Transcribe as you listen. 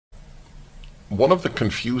One of the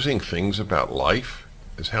confusing things about life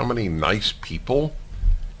is how many nice people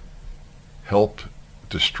help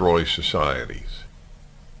destroy societies.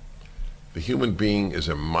 The human being is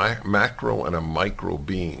a macro and a micro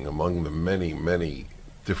being among the many, many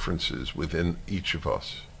differences within each of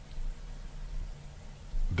us.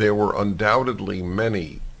 There were undoubtedly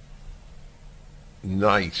many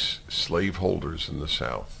nice slaveholders in the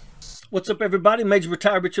South. What's up, everybody? Major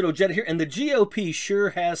Retired Richard Ojeda here, and the GOP sure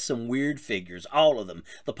has some weird figures, all of them.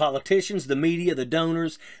 The politicians, the media, the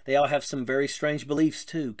donors, they all have some very strange beliefs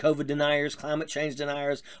too. COVID deniers, climate change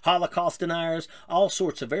deniers, Holocaust deniers, all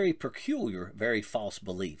sorts of very peculiar, very false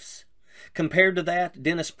beliefs. Compared to that,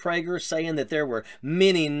 Dennis Prager saying that there were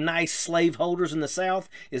many nice slaveholders in the South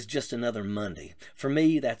is just another Monday. For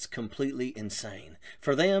me, that's completely insane.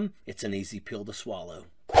 For them, it's an easy pill to swallow.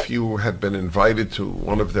 If you had been invited to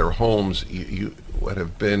one of their homes, you would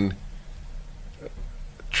have been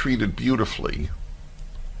treated beautifully,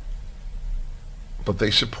 but they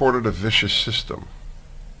supported a vicious system.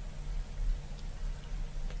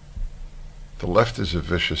 The left is a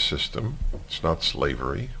vicious system. It's not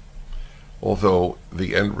slavery, although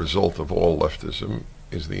the end result of all leftism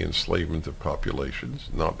is the enslavement of populations,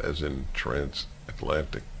 not as in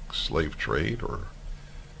transatlantic slave trade or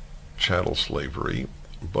chattel slavery,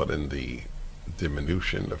 but in the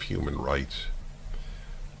diminution of human rights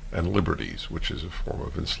and liberties, which is a form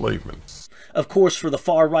of enslavement. Of course, for the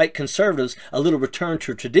far-right conservatives, a little return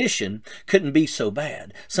to tradition couldn't be so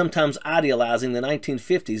bad. Sometimes idealizing the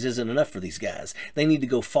 1950s isn't enough for these guys. They need to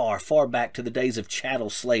go far, far back to the days of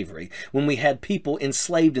chattel slavery, when we had people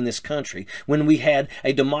enslaved in this country, when we had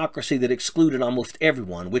a democracy that excluded almost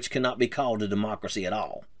everyone, which cannot be called a democracy at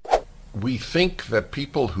all. We think that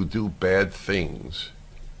people who do bad things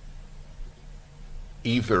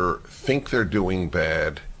either think they're doing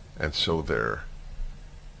bad and so they're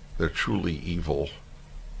truly evil,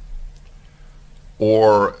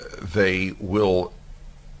 or they will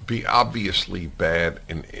be obviously bad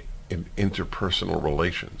in interpersonal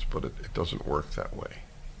relations, but it doesn't work that way.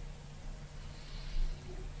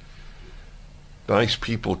 Nice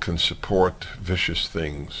people can support vicious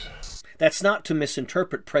things. That's not to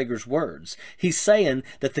misinterpret Prager's words. He's saying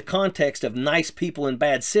that the context of nice people in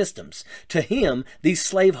bad systems, to him, these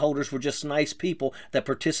slaveholders were just nice people that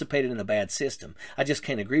participated in a bad system. I just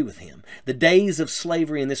can't agree with him. The days of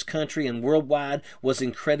slavery in this country and worldwide was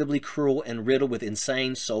incredibly cruel and riddled with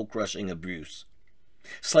insane, soul-crushing abuse.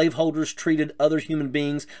 Slaveholders treated other human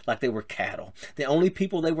beings like they were cattle. The only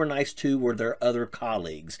people they were nice to were their other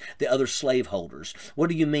colleagues, the other slaveholders. What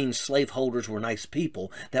do you mean slaveholders were nice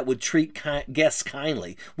people that would treat guests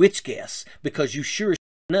kindly? Which guests? Because you sure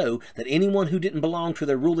know that anyone who didn't belong to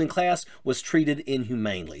their ruling class was treated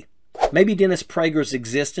inhumanely. Maybe Dennis Prager's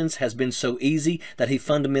existence has been so easy that he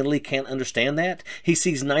fundamentally can't understand that. He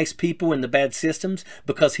sees nice people in the bad systems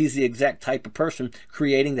because he's the exact type of person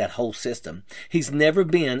creating that whole system. He's never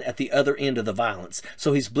been at the other end of the violence,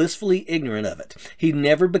 so he's blissfully ignorant of it. He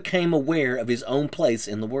never became aware of his own place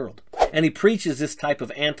in the world. And he preaches this type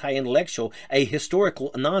of anti-intellectual,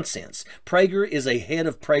 ahistorical nonsense. Prager is a head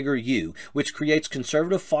of Prager U, which creates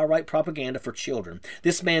conservative far-right propaganda for children.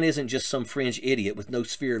 This man isn't just some fringe idiot with no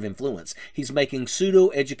sphere of influence. He's making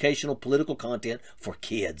pseudo-educational political content for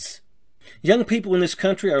kids. Young people in this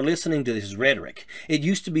country are listening to his rhetoric. It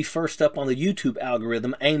used to be first up on the YouTube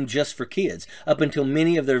algorithm aimed just for kids, up until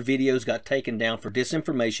many of their videos got taken down for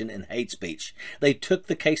disinformation and hate speech. They took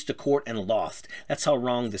the case to court and lost. That's how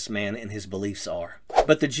wrong this man and his beliefs are.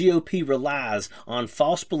 But the GOP relies on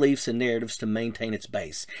false beliefs and narratives to maintain its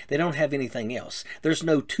base. They don't have anything else. There's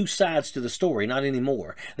no two sides to the story, not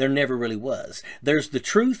anymore. There never really was. There's the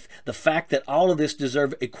truth, the fact that all of this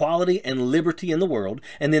deserve equality and liberty in the world,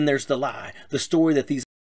 and then there's the lie, the story that these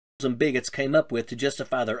and bigots came up with to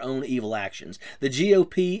justify their own evil actions. The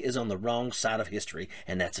GOP is on the wrong side of history,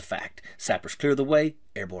 and that's a fact. Sappers clear the way,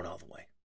 airborne all the way.